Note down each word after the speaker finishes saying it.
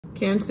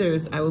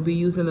Cancers, I will be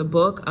using the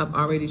book I've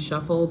already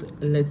shuffled.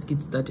 Let's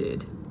get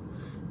started.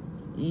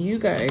 You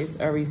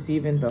guys are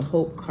receiving the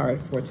Hope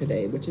card for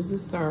today, which is the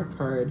Star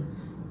card,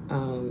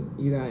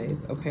 you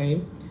guys,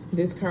 okay?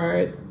 This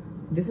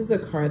is a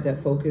card that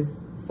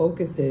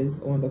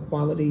focuses on the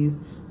qualities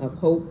of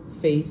hope,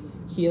 faith,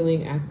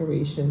 healing,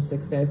 aspiration,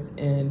 success,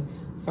 and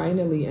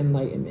finally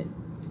enlightenment.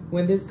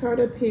 When this card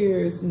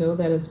appears, know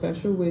that a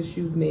special wish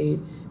you've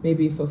made may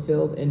be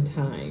fulfilled in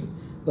time.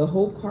 The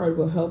Hope card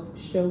will help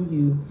show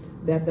you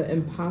that the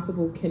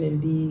impossible can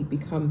indeed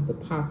become the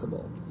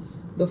possible.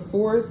 The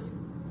force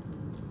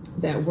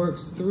that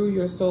works through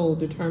your soul,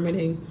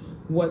 determining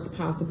what's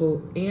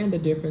possible and the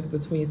difference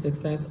between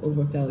success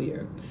over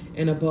failure,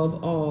 and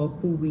above all,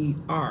 who we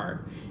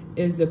are,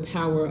 is the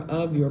power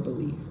of your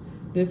belief.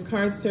 This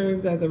card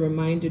serves as a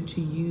reminder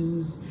to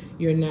use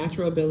your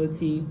natural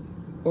ability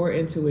or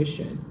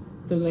intuition,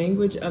 the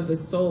language of the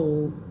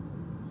soul,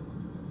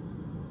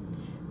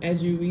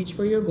 as you reach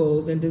for your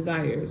goals and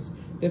desires.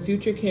 The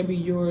future can be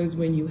yours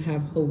when you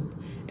have hope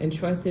and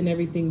trust in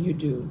everything you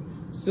do.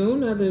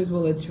 Soon others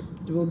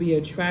will be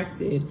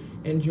attracted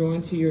and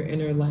drawn to your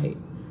inner light.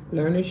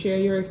 Learn to share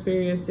your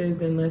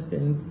experiences and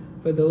lessons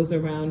for those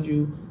around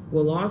you.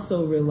 Will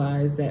also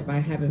realize that by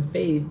having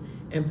faith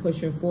and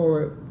pushing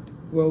forward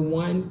where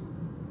one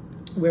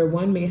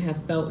may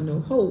have felt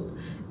no hope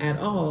at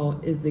all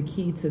is the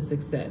key to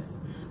success.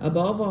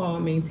 Above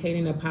all,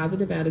 maintaining a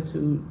positive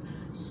attitude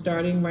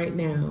starting right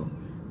now,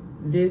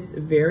 this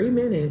very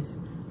minute,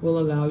 will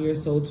allow your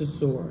soul to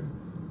soar.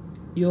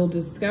 You'll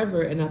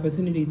discover an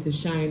opportunity to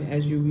shine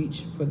as you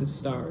reach for the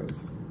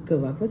stars.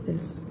 Good luck with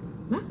this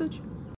message.